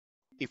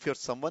if you're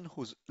someone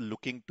who's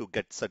looking to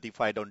get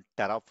certified on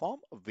Terraform,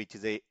 which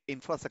is a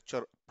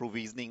infrastructure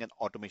provisioning and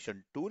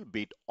automation tool,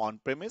 be it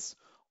on-premise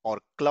or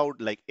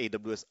cloud like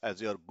AWS,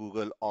 Azure,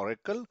 Google,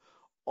 Oracle,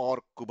 or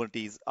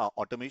Kubernetes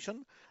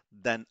automation,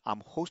 then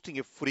I'm hosting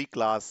a free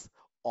class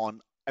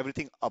on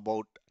everything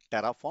about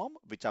Terraform,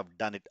 which I've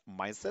done it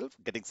myself,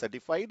 getting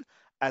certified,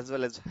 as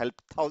well as help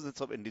thousands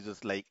of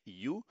individuals like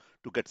you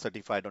to get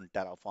certified on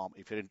Terraform.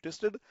 If you're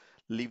interested,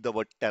 leave the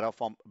word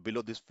Terraform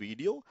below this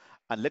video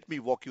and let me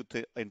walk you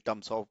through in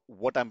terms of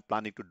what I'm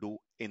planning to do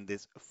in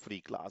this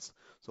free class.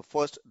 So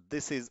first,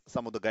 this is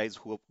some of the guys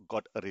who have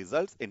got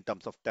results in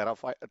terms of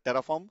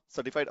Terraform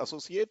Certified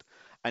Associate,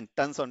 and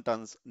tons on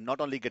tons,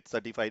 not only get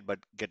certified, but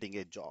getting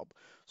a job.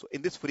 So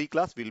in this free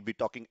class, we'll be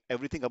talking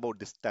everything about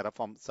this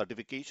Terraform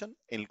certification,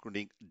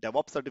 including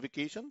DevOps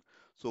certification.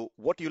 So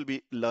what you'll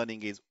be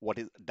learning is what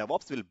is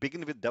DevOps. We'll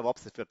begin with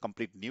DevOps if you're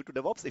complete new to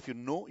DevOps. If you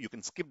know, you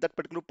can skip that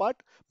particular part,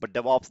 but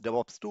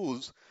DevOps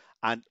tools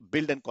and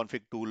build and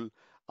config tool,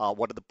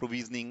 what are the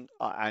provisioning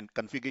and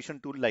configuration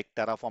tool like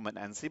Terraform and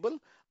Ansible.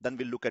 Then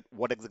we'll look at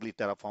what exactly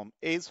Terraform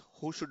is,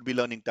 who should be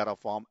learning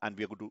Terraform, and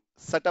we're going to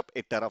set up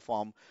a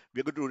Terraform.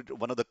 We're going to do it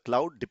one of the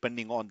cloud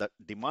depending on the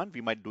demand.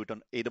 We might do it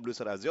on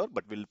AWS or Azure,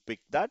 but we'll pick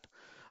that.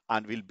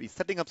 And we'll be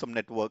setting up some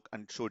network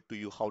and show it to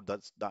you how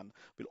that's done.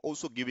 We'll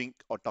also giving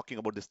or talking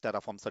about this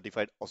Terraform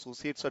Certified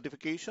Associate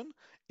certification,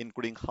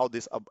 including how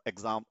this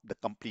exam, the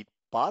complete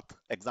path,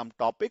 exam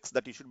topics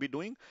that you should be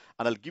doing,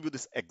 and I'll give you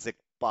this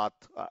exact path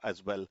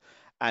as well.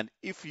 And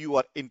if you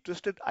are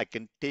interested, I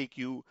can take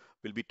you,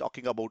 we'll be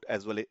talking about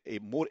as well a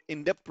more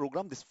in-depth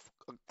program. This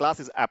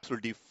class is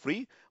absolutely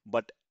free,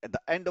 but at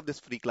the end of this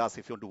free class,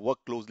 if you want to work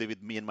closely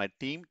with me and my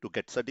team to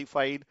get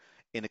certified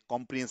in a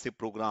comprehensive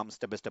program,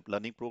 step-by-step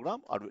learning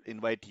program, I will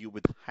invite you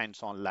with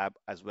hands-on lab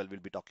as well we'll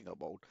be talking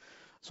about.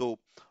 So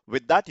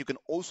with that, you can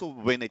also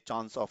win a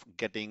chance of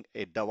getting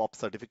a DevOps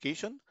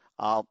certification.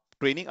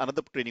 Training,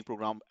 another training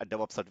program, a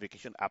DevOps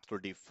certification,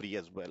 absolutely free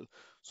as well.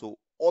 So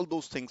all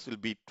those things will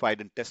be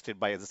tried and tested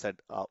by, as I said,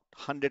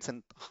 hundreds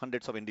and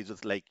hundreds of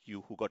individuals like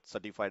you who got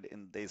certified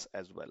in this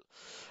as well.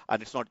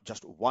 And it's not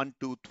just one,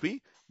 two,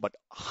 three, but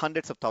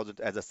hundreds of thousands,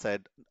 as I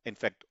said, in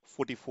fact,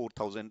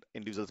 44,000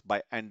 individuals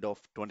by end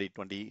of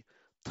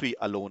 2023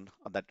 alone.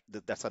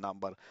 That's a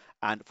number.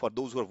 And for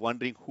those who are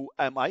wondering, who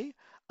am I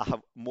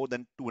have more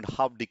than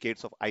 2.5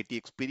 decades of IT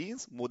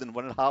experience, more than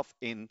 1.5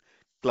 in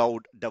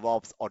cloud,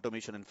 DevOps,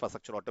 automation,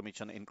 infrastructure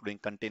automation, including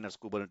containers,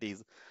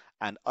 Kubernetes,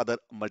 and other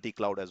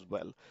multi-cloud as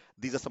well.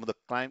 These are some of the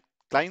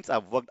clients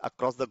I've worked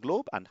across the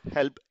globe and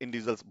help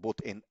individuals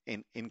both in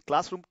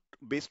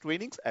classroom-based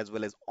trainings as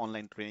well as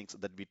online trainings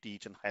that we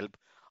teach and help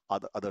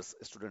other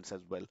students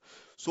as well.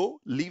 So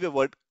leave a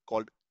word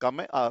called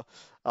Terraform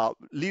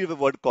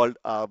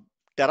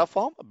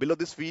below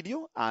this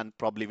video, and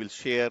probably will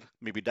share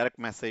maybe direct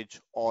message,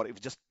 or if you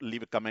just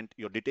leave a comment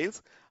your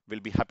details,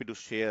 we'll be happy to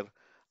share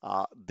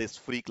this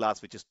free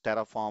class, which is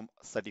Terraform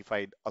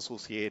Certified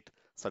Associate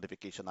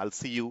certification. I'll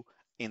see you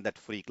in that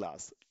free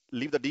class.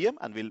 Leave the DM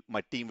and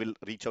my team will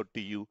reach out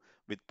to you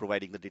with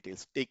providing the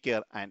details. Take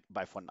care and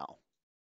bye for now.